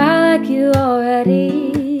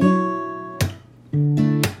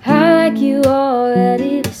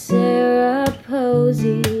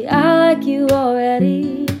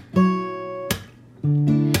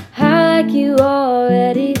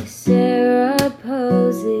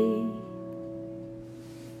see.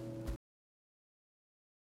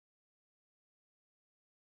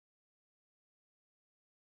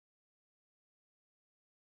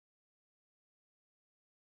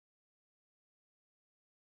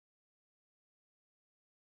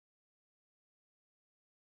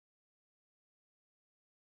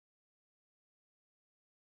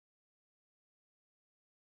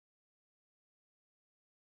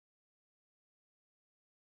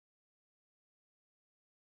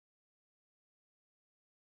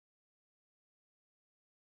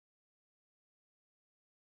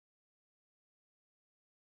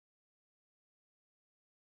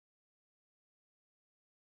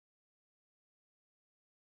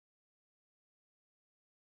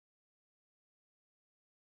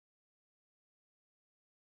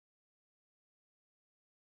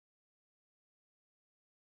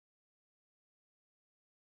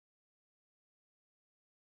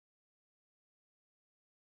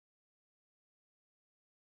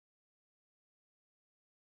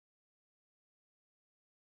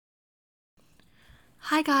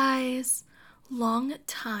 Hi guys! Long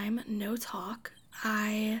time no talk.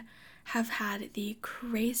 I have had the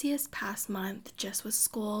craziest past month just with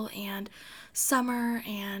school and summer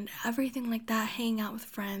and everything like that, hanging out with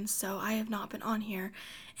friends, so I have not been on here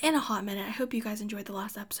in a hot minute. I hope you guys enjoyed the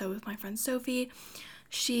last episode with my friend Sophie.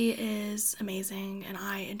 She is amazing and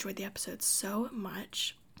I enjoyed the episode so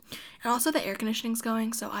much. And also the air conditioning's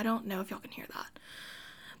going, so I don't know if y'all can hear that.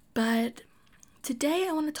 But today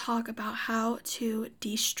I want to talk about how to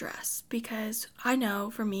de-stress, because I know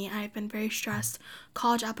for me, I've been very stressed.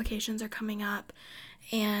 College applications are coming up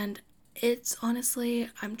and it's honestly,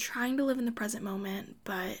 I'm trying to live in the present moment,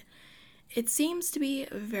 but it seems to be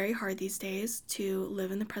very hard these days to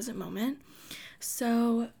live in the present moment.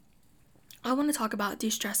 So I want to talk about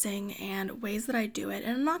de-stressing and ways that I do it.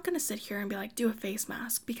 And I'm not going to sit here and be like, do a face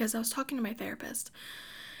mask, because I was talking to my therapist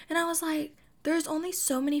and I was like, there's only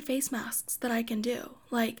so many face masks that I can do.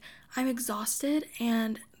 Like, I'm exhausted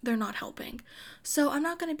and they're not helping. So I'm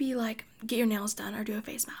not going to be like, get your nails done or do a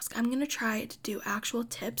face mask. I'm going to try to do actual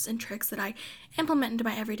tips and tricks that I implement into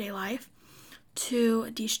my everyday life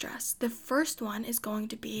to de-stress. The first one is going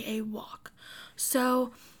to be a walk.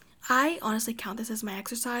 So I honestly count this as my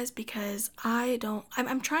exercise because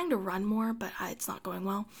I'm trying to run more, but it's not going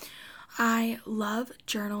well. I love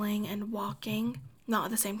journaling and walking, not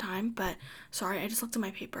at the same time, but sorry, I just looked at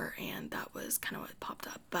my paper and that was kind of what popped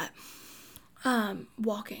up. But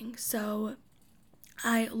walking. So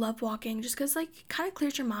I love walking just because, like, it kind of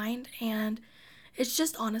clears your mind, and it's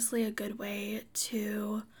just honestly a good way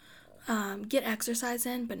to get exercise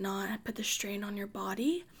in but not put the strain on your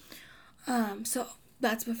body. So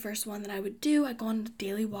that's the first one that I would do. I go on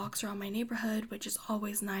daily walks around my neighborhood, which is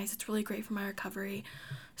always nice. It's really great for my recovery.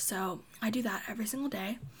 So I do that every single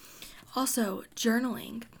day. Also,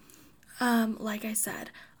 journaling. Like I said,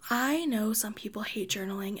 I know some people hate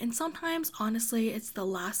journaling, and sometimes, honestly, it's the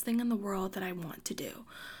last thing in the world that I want to do.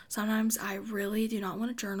 Sometimes I really do not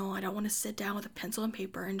want to journal. I don't want to sit down with a pencil and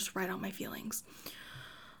paper and just write out my feelings.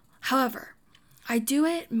 However, I do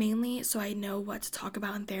it mainly so I know what to talk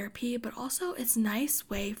about in therapy, but also it's a nice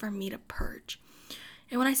way for me to purge.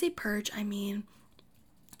 And when I say purge, I mean,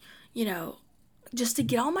 you know, just to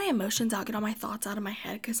get all my emotions out, get all my thoughts out of my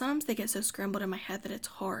head, because sometimes they get so scrambled in my head that it's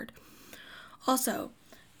hard. Also,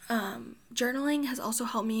 journaling has also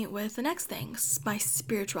helped me with the next thing, my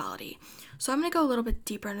spirituality. So I'm going to go a little bit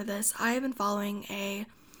deeper into this. I have been following a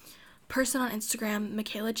person on Instagram,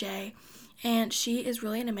 Michaela J, and she is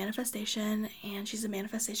really into manifestation, and she's a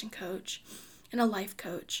manifestation coach and a life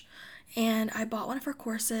coach. And I bought one of her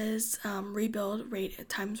courses, Rebuild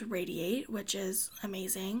times Radiate, which is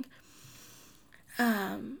amazing.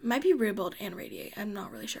 Might be Rebuild and Radiate, I'm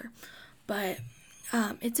not really sure, but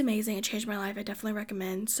it's amazing. It changed my life. I definitely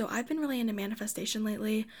recommend. So I've been really into manifestation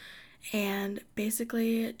lately, and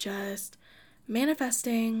basically just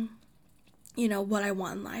manifesting, what I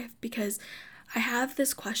want in life, because I have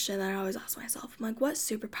this question that I always ask myself. I'm like, what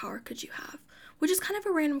superpower could you have? Which is kind of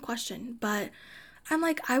a random question, but I'm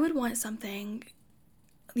like, I would want something,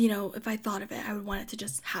 if I thought of it, I would want it to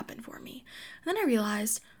just happen for me. And then I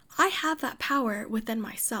realized I have that power within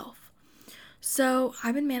myself. So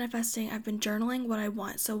I've been manifesting, I've been journaling what I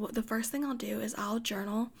want. So the first thing I'll do is I'll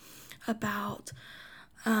journal about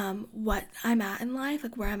what I'm at in life,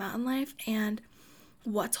 like where I'm at in life, and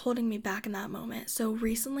what's holding me back in that moment. So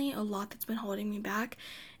recently, a lot that's been holding me back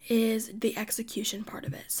is the execution part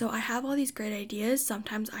of it. So I have all these great ideas.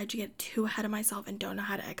 Sometimes I just get too ahead of myself and don't know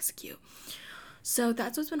how to execute. So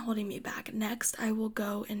that's what's been holding me back. Next, I will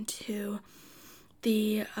go into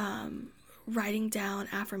the writing down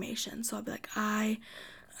affirmations. So I'll be like,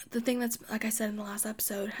 the thing that's, like I said in the last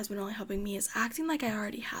episode, has been really helping me is acting like I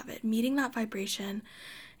already have it, meeting that vibration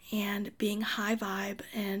and being high vibe.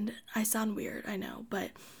 And I sound weird, I know, but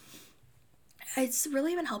it's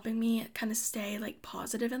really been helping me kind of stay like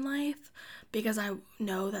positive in life, because I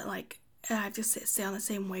know that like I have to stay on the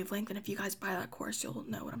same wavelength. And if you guys buy that course, you'll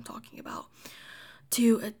know what I'm talking about,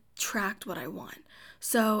 to attract what I want.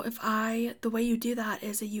 So the way you do that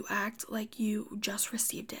is that you act like you just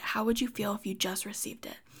received it. How would you feel if you just received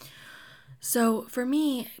it? So for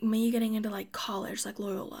me getting into like college, like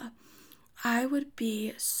Loyola, I would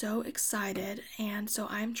be so excited, and so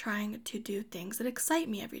I'm trying to do things that excite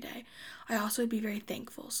me every day. I also would be very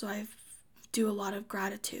thankful, so I do a lot of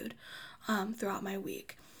gratitude throughout my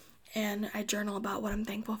week, and I journal about what I'm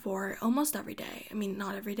thankful for almost every day. I mean,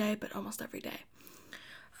 not every day, but almost every day.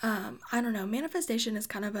 I don't know, manifestation is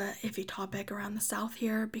kind of a iffy topic around the South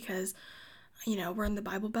here, because, we're in the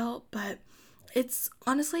Bible Belt, but it's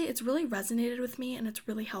really resonated with me, and it's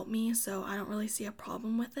really helped me, so I don't really see a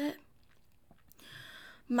problem with it.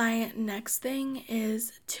 My next thing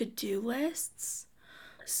is to-do lists.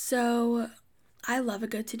 So I love a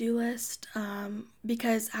good to-do list,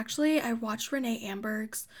 because actually I watched Renee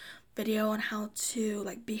Amberg's video on how to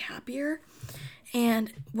like be happier,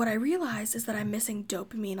 and what I realized is that I'm missing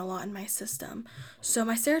dopamine a lot in my system. So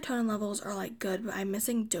my serotonin levels are like good, but I'm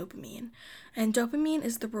missing dopamine, and dopamine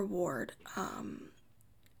is the reward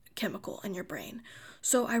chemical in your brain.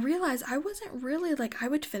 So I realized I wasn't really like, I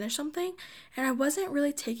would finish something and I wasn't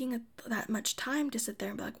really taking that much time to sit there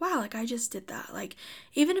and be like, wow, like I just did that. Like,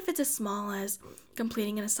 even if it's as small as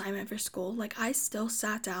completing an assignment for school, like I still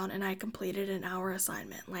sat down and I completed an hour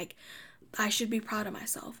assignment. Like, I should be proud of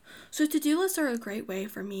myself. So to-do lists are a great way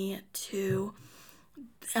for me to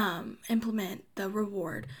implement the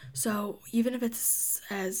reward. So even if it's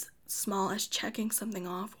as small as checking something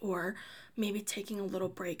off, or maybe taking a little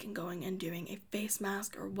break and going and doing a face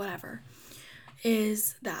mask or whatever,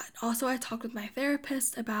 is that. Also, I talked with my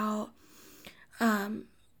therapist about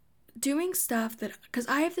doing stuff that, because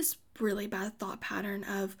I have this really bad thought pattern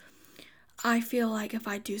of, I feel like if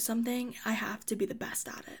I do something, I have to be the best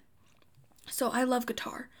at it. So I love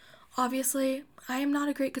guitar. Obviously, I am not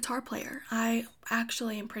a great guitar player. I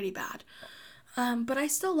actually am pretty bad. But I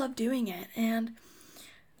still love doing it, and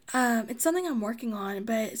it's something I'm working on,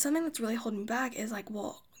 but something that's really holding me back is like,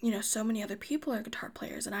 well, so many other people are guitar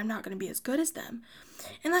players and I'm not going to be as good as them.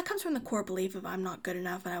 And that comes from the core belief of I'm not good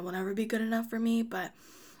enough and I will never be good enough for me, but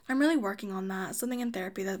I'm really working on that. Something in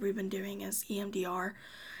therapy that we've been doing is EMDR,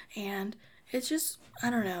 and it's just, I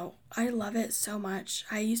don't know, I love it so much.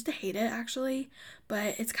 I used to hate it actually,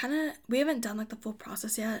 but it's kind of, we haven't done like the full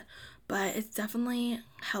process yet, but it's definitely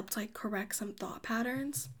helped like correct some thought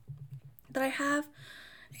patterns that I have.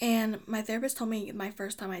 And my therapist told me my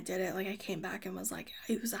first time I did it, like I came back and was like,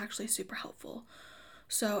 it was actually super helpful.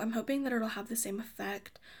 So I'm hoping that it'll have the same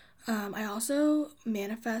effect. I also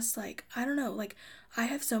manifest, like, I don't know, like I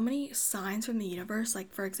have so many signs from the universe.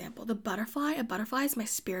 Like, for example, a butterfly is my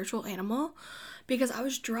spiritual animal, because I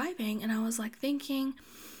was driving and I was like thinking,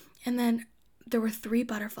 and then there were 3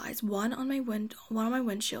 butterflies, one on my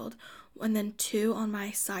windshield, and then 2 on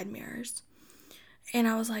my side mirrors. And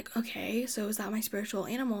I was like, okay, so is that my spiritual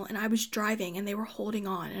animal? And I was driving and they were holding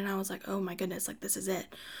on. And I was like, oh my goodness, like this is it.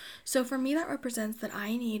 So for me, that represents that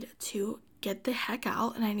I need to get the heck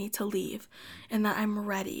out and I need to leave, and that I'm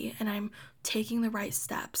ready and I'm taking the right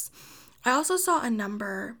steps. I also saw a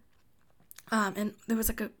number, and there was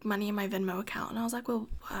like a money in my Venmo account. And I was like, well,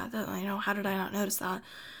 how did I not notice that?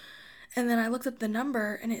 And then I looked up the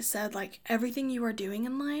number and it said like everything you are doing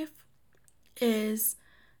in life is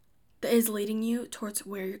leading you towards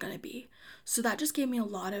where you're going to be. So that just gave me a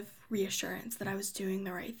lot of reassurance that I was doing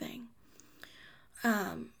the right thing.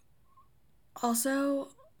 Also,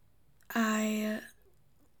 I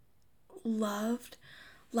loved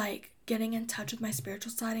like getting in touch with my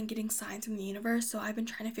spiritual side and getting signs from the universe. So I've been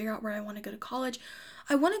trying to figure out where I want to go to college.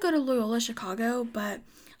 I want to go to Loyola Chicago, but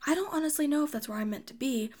I don't honestly know if that's where I'm meant to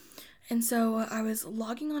be. And so I was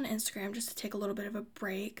logging on Instagram just to take a little bit of a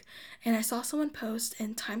break, and I saw someone post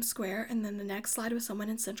in Times Square, and then the next slide was someone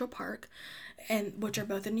in Central Park, and which are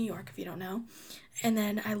both in New York if you don't know. And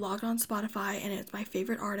then I logged on Spotify, and it's my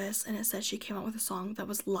favorite artist, and it said she came out with a song that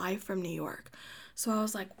was live from New York. So I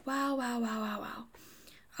was like, wow, wow, wow, wow, wow.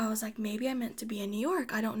 I was like, maybe I'm meant to be in New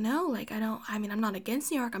York. I don't know. Like, I'm not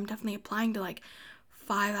against New York. I'm definitely applying to like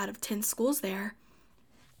 5 out of 10 schools there.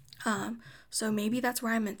 So maybe that's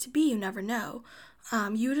where I'm meant to be. You never know.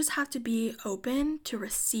 You just have to be open to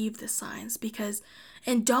receive the signs,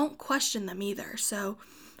 and don't question them either. So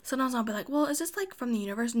sometimes I'll be like, well, is this like from the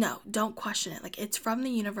universe? No, don't question it. Like, it's from the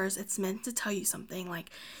universe. It's meant to tell you something. Like,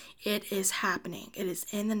 it is happening. It is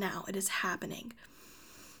in the now. It is happening.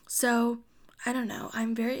 So, I don't know.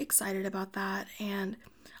 I'm very excited about that. And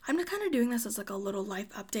I'm just kind of doing this as like a little life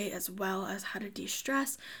update as well as how to de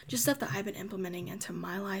stress, just stuff that I've been implementing into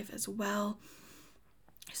my life as well.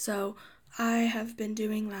 So, I have been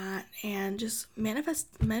doing that, and just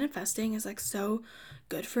manifesting is like so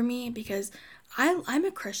good for me because I'm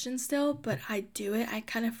a Christian still, but I do it. I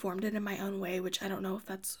kind of formed it in my own way, which I don't know if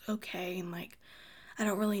that's okay, and like I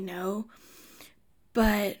don't really know.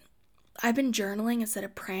 But I've been journaling instead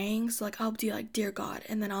of praying. So like I'll do like dear God,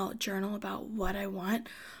 and then I'll journal about what I want.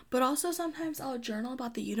 But also sometimes I'll journal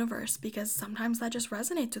about the universe because sometimes that just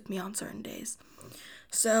resonates with me on certain days.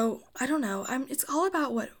 So I don't know. It's all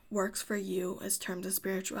about what works for you as terms of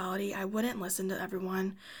spirituality. I wouldn't listen to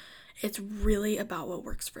everyone. It's really about what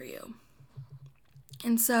works for you.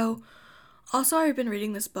 And so also I've been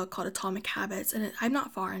reading this book called Atomic Habits, and I'm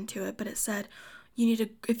not far into it, but it said you need to,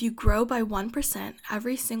 if you grow by 1%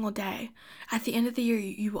 every single day, at the end of the year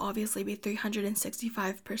you will obviously be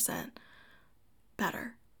 365%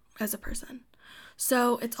 better as a person.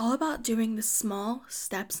 So it's all about doing the small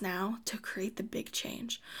steps now to create the big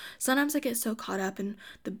change. Sometimes I get so caught up in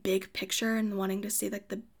the big picture and wanting to see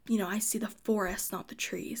like I see the forest, not the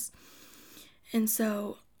trees. And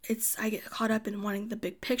so I get caught up in wanting the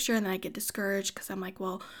big picture, and then I get discouraged because I'm like,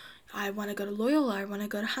 well, I want to go to Loyola, I want to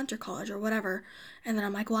go to Hunter College or whatever. And then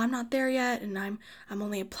I'm like, well, I'm not there yet, and I'm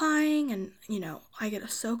only applying, and I get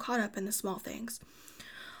so caught up in the small things.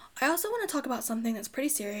 I also want to talk about something that's pretty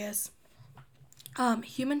serious.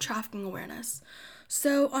 Human trafficking awareness.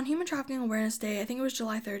 So on Human Trafficking Awareness Day, I think it was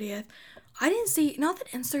July 30th, I didn't see, not that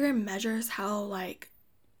Instagram measures how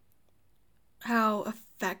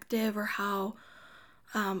effective or how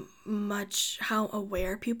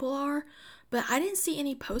aware people are, but I didn't see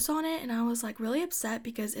any posts on it, and I was like really upset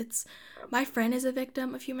because my friend is a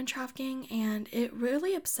victim of human trafficking, and it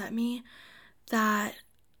really upset me that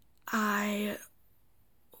I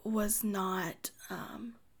was not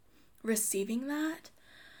receiving that.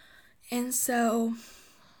 And so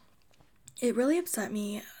it really upset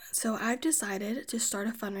me. So I've decided to start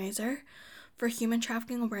a fundraiser for human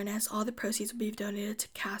trafficking awareness. All the proceeds will be donated to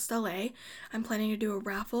CAST LA. I'm planning to do a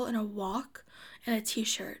raffle and a walk and a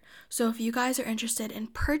t-shirt. So if you guys are interested in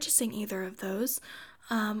purchasing either of those,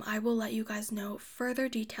 I will let you guys know further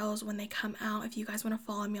details when they come out. If you guys want to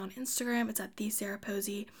follow me on Instagram, it's at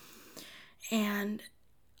 @thesarahposey. And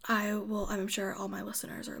I'm sure all my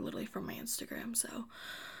listeners are literally from my Instagram,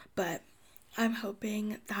 but I'm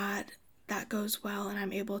hoping that that goes well and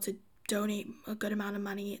I'm able to donate a good amount of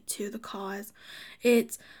money to the cause.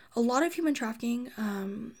 It's a lot of human trafficking,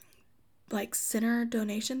 like center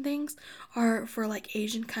donation things are for like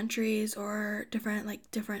Asian countries or different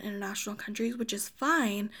international countries, which is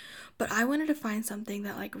fine, but I wanted to find something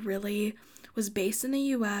that like really was based in the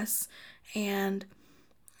US and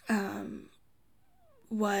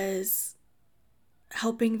was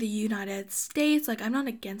helping the United States. Like, I'm not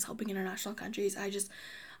against helping international countries.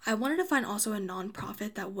 I wanted to find also a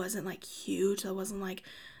nonprofit that wasn't like huge, that wasn't like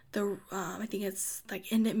I think it's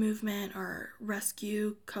like Indent Movement or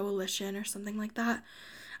Rescue Coalition or something like that.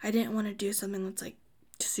 I didn't want to do something that's like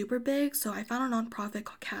super big, so I found a nonprofit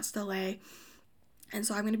called CAST LA, and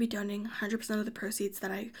so I'm going to be donating 100% of the proceeds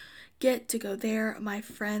that I get to go there. My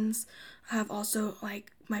friends have also,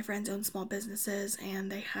 like, my friends own small businesses,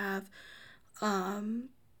 and they have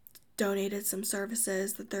donated some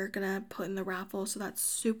services that they're gonna put in the raffle, so that's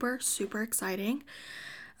super, super exciting.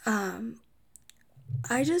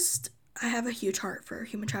 I have a huge heart for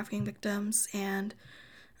human trafficking victims, and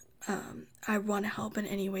I want to help in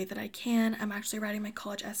any way that I can. I'm actually writing my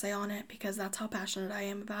college essay on it because that's how passionate I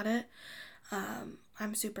am about it.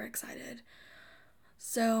 I'm super excited.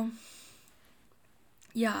 So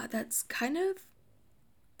yeah, that's kind of,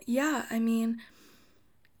 yeah, I mean,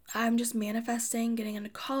 I'm just manifesting getting into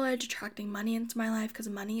college, attracting money into my life because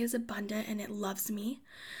money is abundant and it loves me.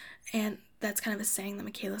 And that's kind of a saying that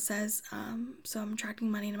Michaela says. So I'm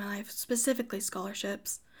attracting money into my life, specifically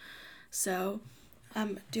scholarships. So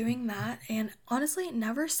I'm doing that. And honestly,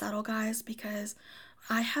 never settle, guys, because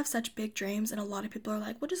I have such big dreams. And a lot of people are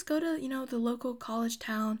like, well, just go to, the local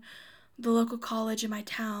the local college in my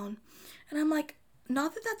town. And I'm like,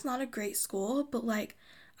 not that that's not a great school, but like,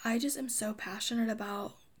 I just am so passionate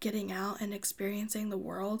about getting out and experiencing the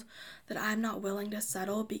world that I'm not willing to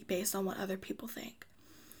settle based on what other people think.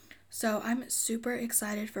 So I'm super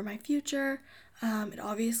excited for my future. It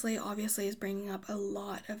obviously is bringing up a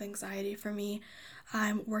lot of anxiety for me.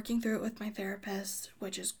 I'm working through it with my therapist,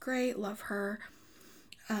 which is great. Love her.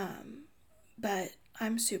 But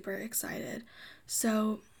I'm super excited.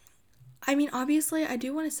 So, I mean, obviously, I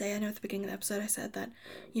do want to say, I know at the beginning of the episode I said that,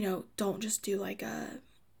 don't just do like a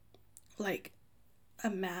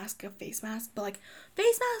mask, a face mask, but like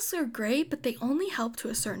face masks are great, but they only help to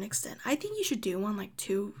a certain extent. I think you should do one like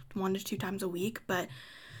 1 to 2 times a week, but,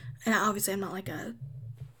 and obviously I'm not like a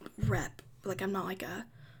rep, like I'm not like a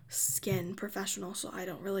skin professional, so I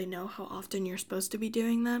don't really know how often you're supposed to be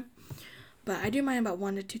doing them. But I do mine about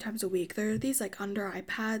 1 to 2 times a week. There are these like under eye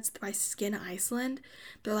pads by Skin Iceland.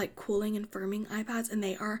 They're like cooling and firming eye pads, and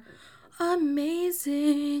they are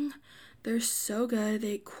amazing. They're so good.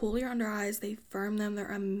 They cool your under eyes, they firm them.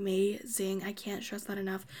 They're amazing. I can't stress that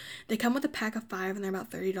enough. They come with a pack of 5 and they're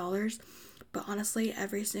about $30. But honestly,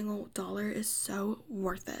 every single dollar is so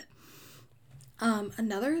worth it.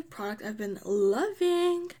 Another product I've been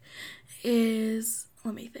loving is,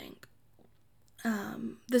 let me think.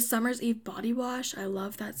 The Summer's Eve body wash. I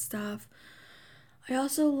love that stuff. I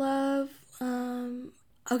also love,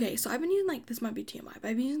 okay, so I've been using, like, this might be TMI, but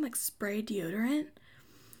I've been using, like, spray deodorant,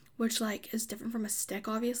 which, like, is different from a stick,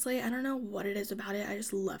 obviously. I don't know what it is about it. I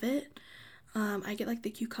just love it. I get, like, the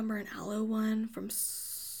cucumber and aloe one from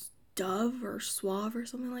Dove or Suave or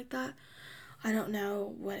something like that. I don't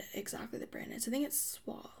know what exactly the brand is. I think it's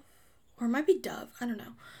Suave. Or it might be Dove. I don't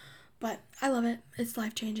know. But I love it. It's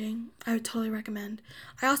life-changing. I would totally recommend.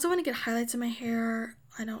 I also want to get highlights in my hair.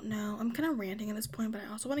 I don't know. I'm kind of ranting at this point, but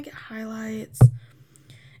I also want to get highlights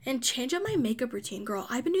and change up my makeup routine. Girl,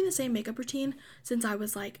 I've been doing the same makeup routine since I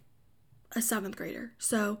was like a 7th grader.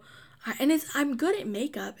 So, I'm good at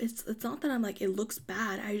makeup. It's not that I'm like, it looks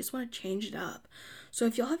bad. I just want to change it up. So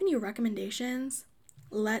if y'all have any recommendations,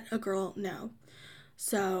 let a girl know.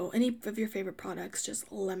 So any of your favorite products,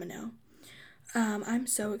 just let me know. I'm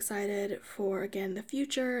so excited for, again, the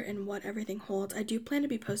future and what everything holds. I do plan to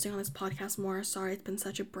be posting on this podcast more. Sorry, it's been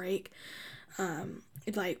such a break.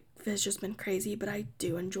 It's just been crazy, but I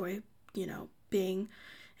do enjoy, being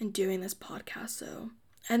and doing this podcast. So,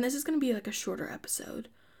 and this is going to be like a shorter episode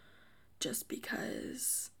just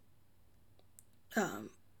because,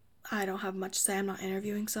 I don't have much to say. I'm not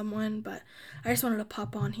interviewing someone, but I just wanted to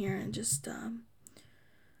pop on here and just,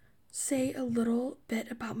 say a little bit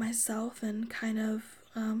about myself and kind of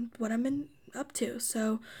what I'm up to.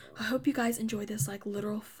 So I hope you guys enjoy this like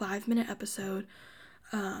literal 5-minute episode.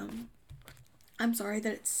 I'm sorry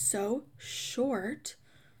that it's so short.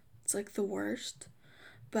 It's like the worst.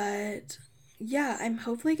 But yeah, I'm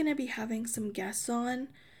hopefully going to be having some guests on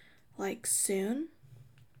like soon.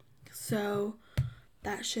 So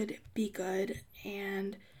that should be good.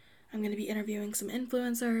 And I'm going to be interviewing some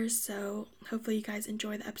influencers, so hopefully you guys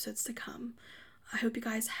enjoy the episodes to come. I hope you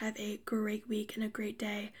guys have a great week and a great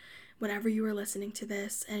day whenever you are listening to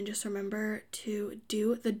this, and just remember to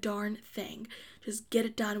do the darn thing. Just get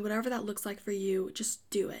it done, whatever that looks like for you, just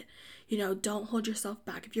do it. Don't hold yourself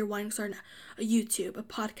back. If you're wanting to start a YouTube, a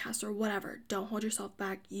podcast, or whatever, don't hold yourself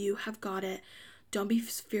back. You have got it. Don't be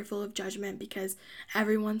fearful of judgment because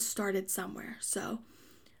everyone started somewhere. So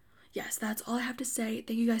yes, that's all I have to say.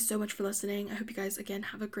 Thank you guys so much for listening. I hope you guys, again,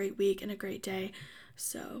 have a great week and a great day.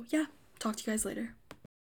 So, yeah, talk to you guys later.